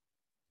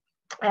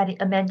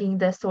amending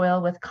the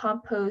soil with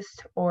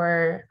compost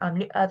or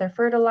other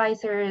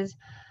fertilizers?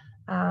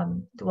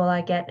 Will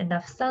I get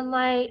enough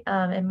sunlight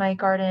in my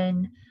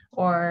garden?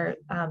 Or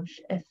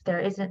if there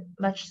isn't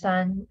much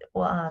sun,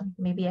 well,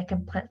 maybe I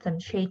can plant some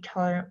shade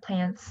tolerant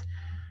plants.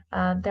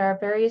 There are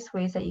various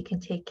ways that you can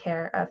take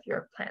care of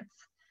your plants.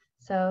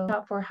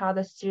 So for how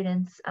the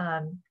students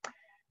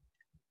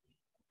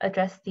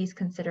address these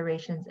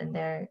considerations in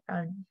their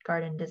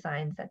garden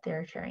designs that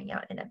they're sharing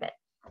out in a bit.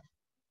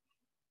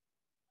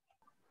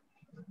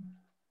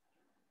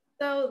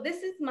 So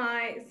this is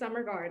my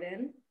summer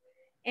garden,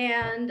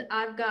 and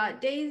I've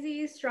got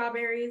daisies,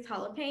 strawberries,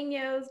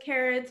 jalapenos,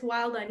 carrots,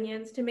 wild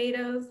onions,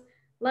 tomatoes,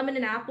 lemon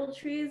and apple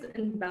trees,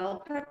 and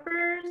bell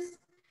peppers.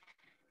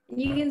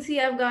 You can see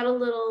I've got a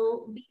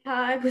little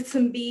beehive with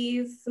some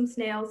bees, some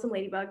snails, some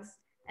ladybugs.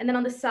 And then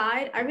on the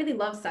side, I really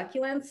love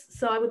succulents.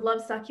 So I would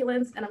love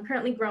succulents, and I'm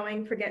currently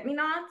growing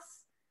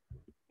forget-me-nots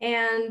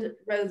and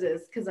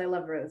roses because I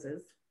love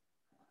roses.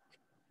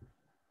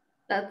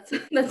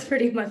 That's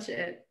pretty much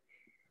it.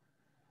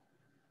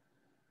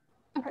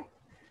 Okay,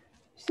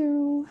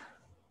 so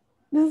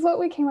this is what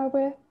we came up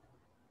with.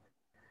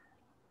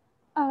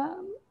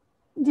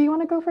 Do you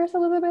want to go first,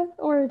 Elizabeth,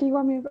 or do you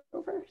want me to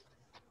go first?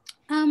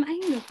 I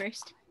can go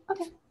first.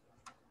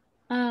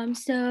 Okay.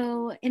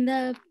 So in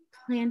the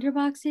planter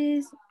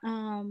boxes,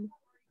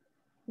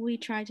 we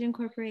tried to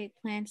incorporate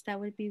plants that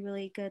would be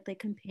really good, like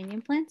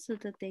companion plants, so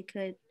that they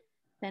could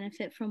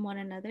benefit from one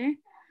another.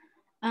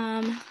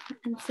 And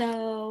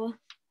so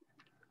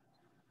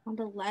on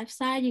the left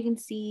side, you can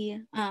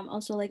see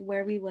also like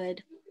when we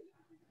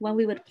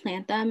would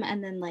plant them,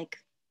 and then like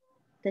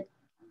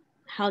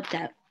how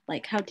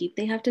deep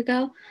they have to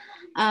go.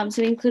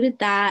 So we included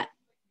that,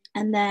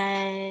 and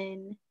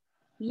then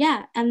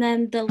and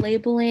then the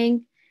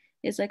labeling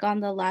is like on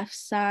the left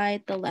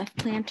side, the left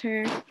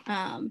planter.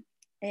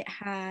 It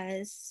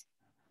has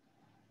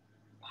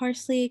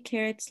parsley,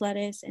 carrots,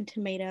 lettuce, and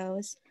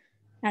tomatoes.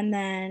 And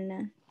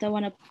then the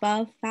one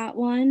above that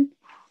one,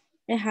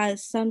 it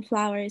has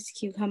sunflowers,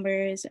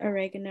 cucumbers,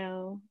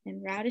 oregano,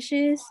 and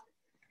radishes.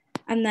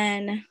 And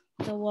then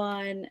the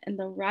one in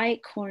the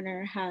right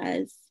corner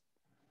has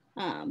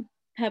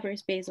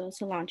peppers, basil,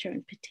 cilantro,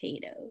 and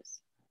potatoes.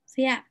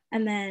 So yeah,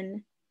 and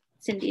then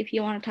Cindy, if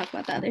you want to talk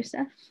about the other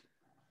stuff.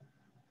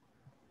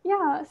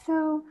 Yeah,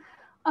 so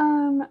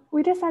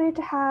we decided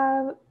to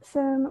have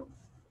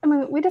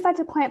we decided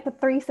to plant the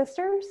 3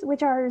 sisters,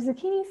 which are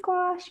zucchini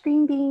squash,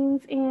 green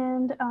beans,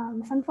 and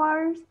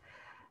sunflowers.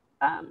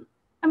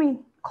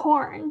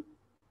 Corn.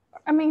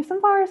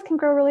 Sunflowers can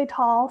grow really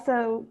tall,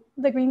 so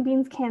the green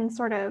beans can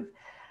sort of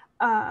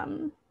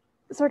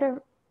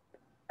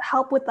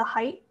help with the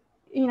height,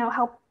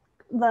 help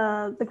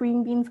the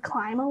green beans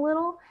climb a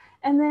little.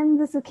 And then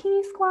the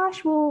zucchini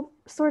squash will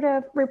sort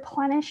of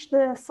replenish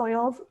the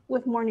soils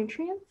with more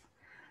nutrients.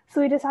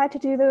 So we decided to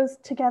do those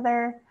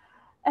together.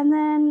 And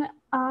then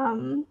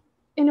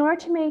in order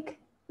to make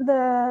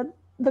the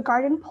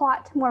garden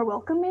plot more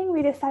welcoming,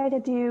 we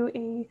decided to do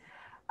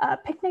a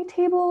picnic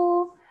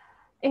table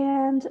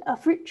and a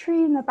fruit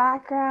tree in the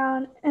back,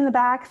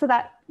 so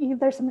that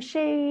there's some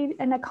shade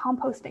and a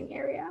composting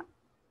area.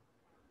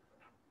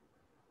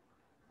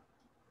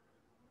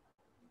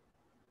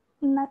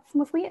 And that's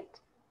mostly it.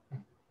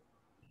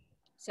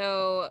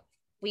 So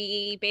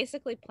we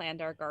basically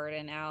planned our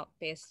garden out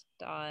based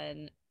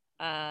on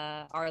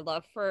our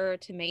love for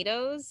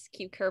tomatoes,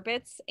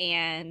 cucurbits,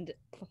 and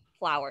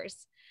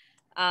flowers.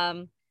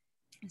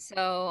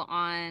 So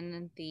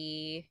on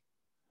the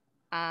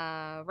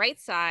right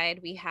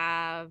side, we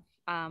have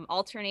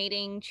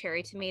alternating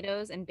cherry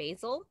tomatoes and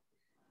basil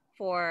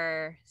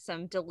for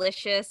some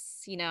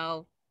delicious,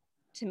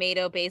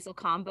 tomato basil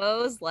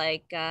combos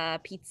like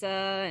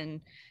pizza and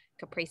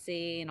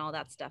caprese and all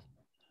that stuff.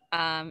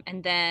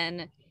 And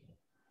then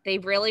they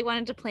really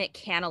wanted to plant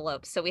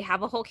cantaloupe. So we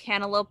have a whole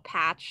cantaloupe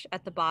patch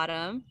at the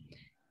bottom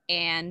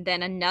and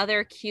then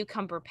another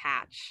cucumber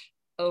patch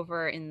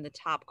over in the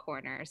top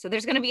corner. So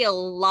there's going to be a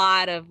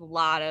lot of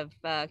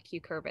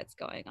cucurbits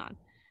going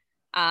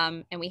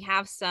on. And we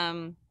have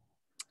some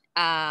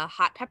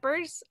hot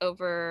peppers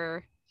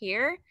over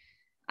here.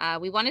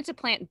 We wanted to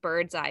plant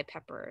bird's eye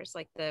peppers,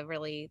 like the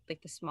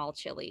small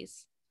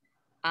chilies.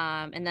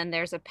 And then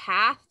there's a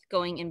path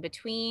going in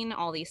between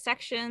all these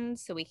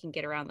sections so we can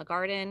get around the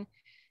garden.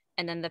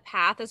 And then the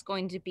path is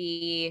going to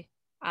be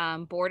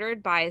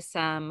bordered by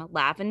some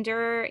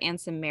lavender and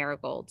some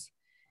marigolds.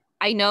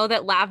 I know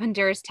that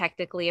lavender is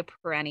technically a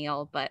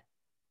perennial, but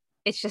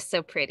it's just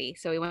so pretty.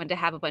 So we wanted to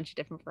have a bunch of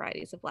different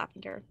varieties of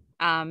lavender.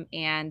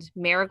 And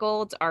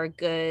marigolds are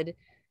good,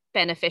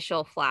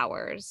 beneficial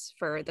flowers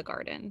for the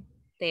garden.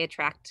 They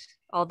attract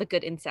all the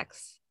good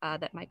insects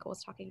that Michael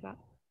was talking about.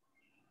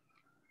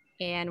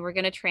 And we're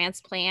going to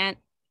transplant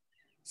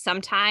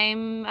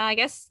sometime, I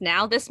guess,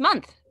 now this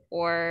month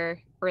or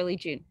early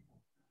June.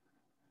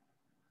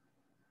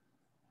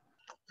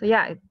 So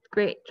yeah,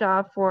 great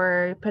job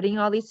for putting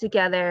all these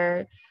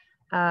together,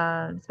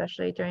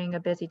 especially during a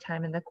busy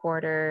time in the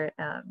quarter.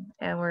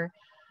 And we're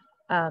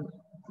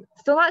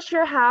still not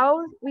sure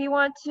how we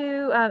want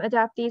to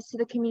adapt these to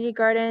the community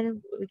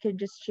garden. We could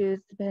just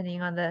choose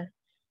depending on the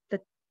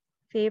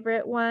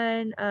favorite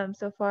one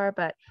so far,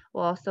 but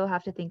we'll also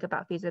have to think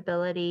about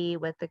feasibility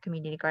with the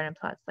community garden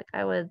plots. Like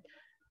it would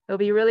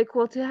be really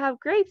cool to have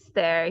grapes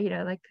there,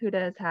 like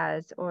Huda's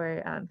has,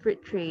 or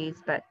fruit trees,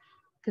 but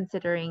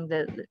considering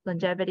the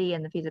longevity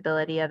and the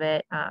feasibility of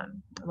it,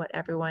 what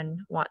everyone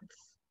wants.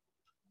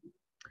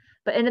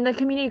 But in the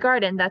community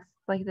garden, that's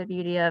like the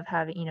beauty of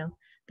having,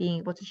 being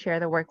able to share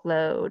the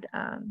workload,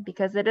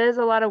 because it is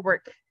a lot of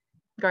work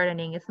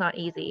gardening. It's not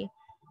easy,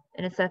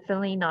 and it's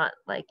definitely not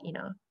like,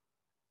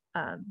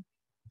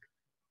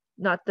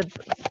 not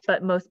the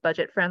most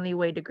budget friendly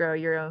way to grow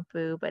your own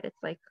food, but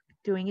it's like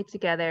doing it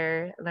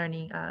together,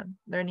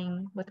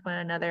 learning with one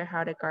another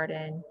how to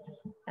garden,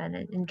 and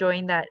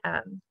enjoying that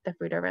the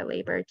fruit of our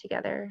labor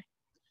together.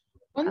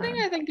 One thing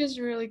I think is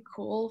really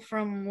cool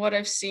from what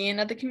I've seen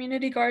at the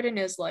community garden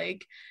is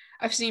like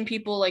I've seen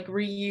people like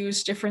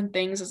reuse different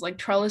things as like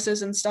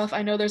trellises and stuff.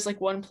 I know there's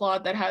like one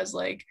plot that has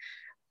like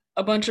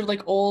a bunch of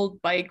like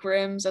old bike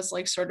rims as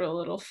like sort of a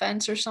little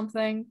fence or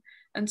something.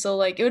 And so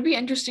like it would be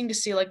interesting to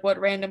see like what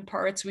random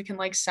parts we can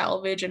like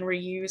salvage and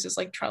reuse as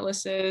like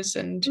trellises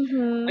and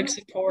like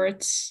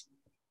supports.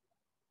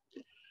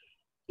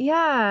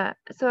 Yeah,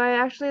 so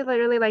I actually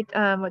really liked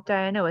what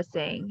Diana was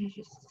saying.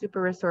 She's super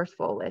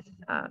resourceful with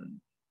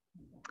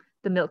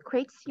the milk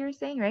crates you were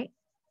saying, right?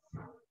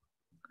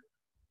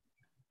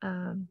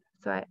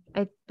 So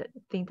I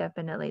think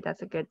definitely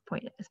that's a good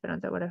point,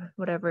 Esperanza.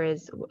 Whatever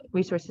is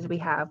resources we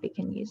have, we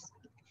can use.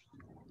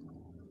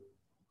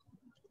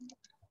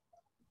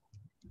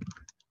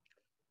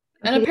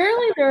 And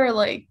apparently there are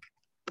like,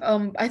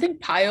 I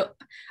think I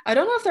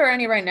don't know if there are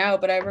any right now,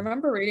 but I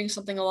remember reading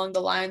something along the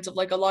lines of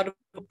like a lot of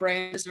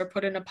brands are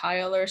put in a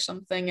pile or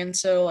something. And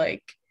so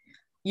like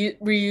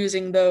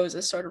reusing those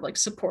as sort of like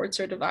supports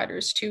or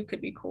dividers too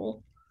could be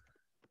cool.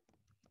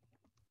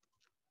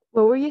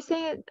 What were you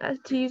saying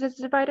to use as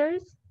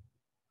dividers?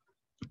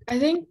 I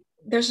think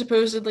there's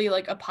supposedly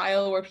like a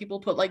pile where people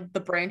put like the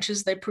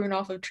branches they prune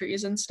off of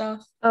trees and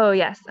stuff. Oh,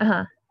 yes.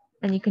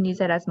 And you can use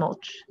that as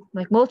mulch.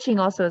 Like mulching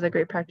also is a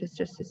great practice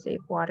just to save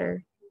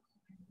water.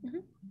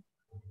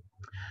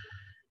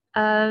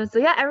 So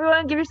yeah,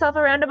 everyone give yourself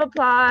a round of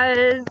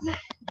applause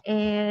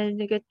and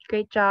a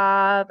great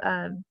job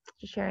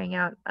just sharing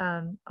out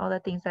all the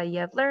things that you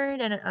have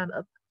learned and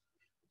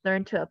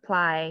learned to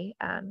apply.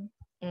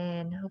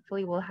 And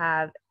hopefully we'll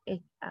have it,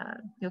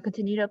 you'll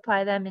continue to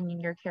apply them in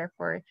your care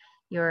for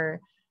your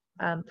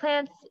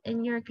plants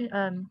in your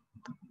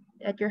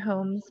at your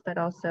homes, but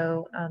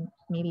also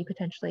maybe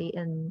potentially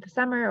in the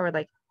summer or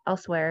like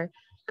elsewhere,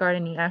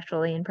 gardening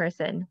actually in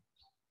person.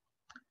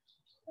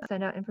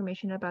 Send out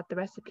information about the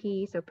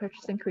recipe, so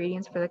purchase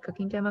ingredients for the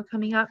cooking demo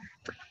coming up.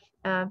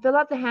 Fill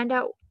out the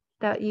handout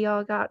that you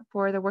all got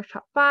for the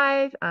workshop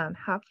 5.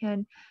 How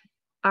can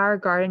our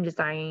garden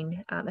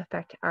design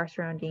affect our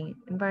surrounding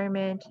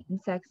environment,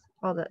 insects,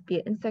 be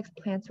it insects,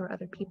 plants, or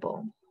other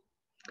people?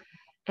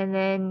 And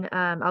then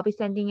I'll be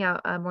sending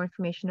out more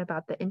information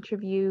about the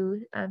interview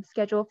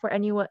schedule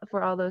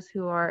for all those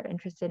who are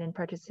interested in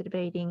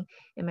participating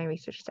in my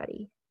research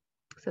study.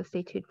 So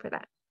stay tuned for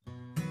that.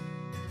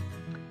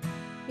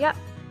 Yep.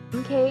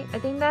 Okay, I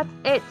think that's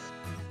it.